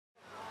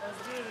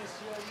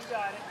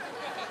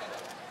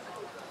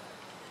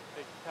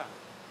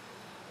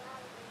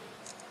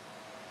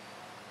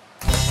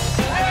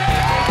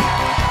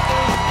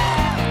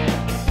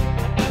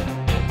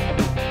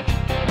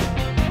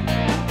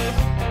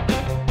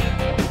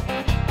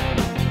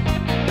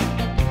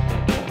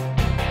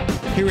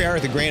Here we are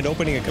at the grand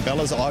opening of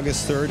Cabela's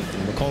August 3rd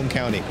in Macomb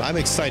County. I'm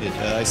excited.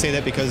 I say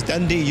that because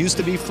Dundee used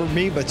to be for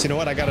me, but you know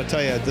what? I got to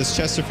tell you, this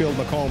Chesterfield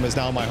Macomb is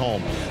now my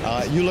home.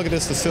 You look at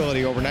this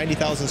facility, over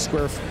 90,000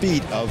 square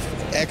feet of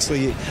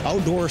actually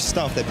outdoor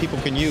stuff that people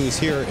can use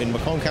here in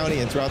Macomb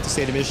County and throughout the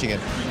state of Michigan.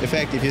 In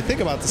fact, if you think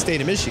about the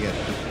state of Michigan,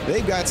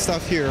 they've got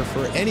stuff here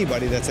for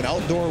anybody that's an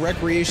outdoor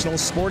recreational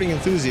sporting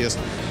enthusiast.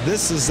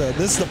 This is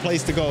the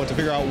place to go to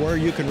figure out where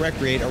you can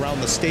recreate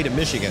around the state of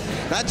Michigan,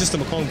 not just a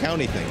Macomb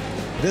County thing.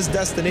 This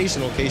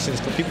destination location is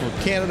for people from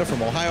Canada,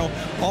 from Ohio,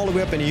 all the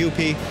way up in the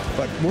UP,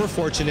 but we're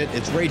fortunate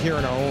it's right here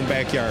in our own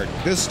backyard.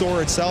 This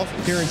store itself,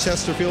 here in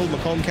Chesterfield,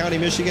 Macomb County,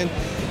 Michigan,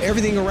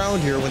 everything around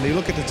here, when they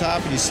look at the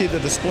top and you see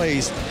the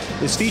displays,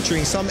 is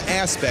featuring some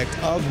aspect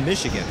of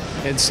Michigan.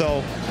 And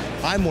so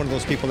I'm one of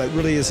those people that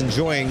really is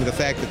enjoying the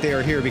fact that they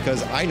are here,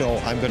 because I know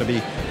I'm going to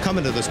be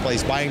coming to this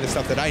place, buying the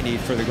stuff that I need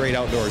for the great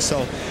outdoors.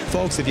 So,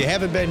 folks, if you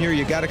haven't been here,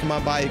 you got to come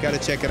on by. You got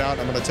to check it out.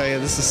 I'm going to tell you,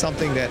 this is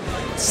something that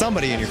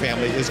somebody in your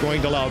family is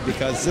going to love,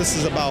 because this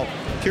is about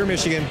pure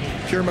Michigan,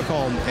 pure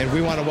Macomb, and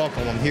we want to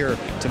welcome them here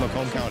to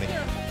Macomb County.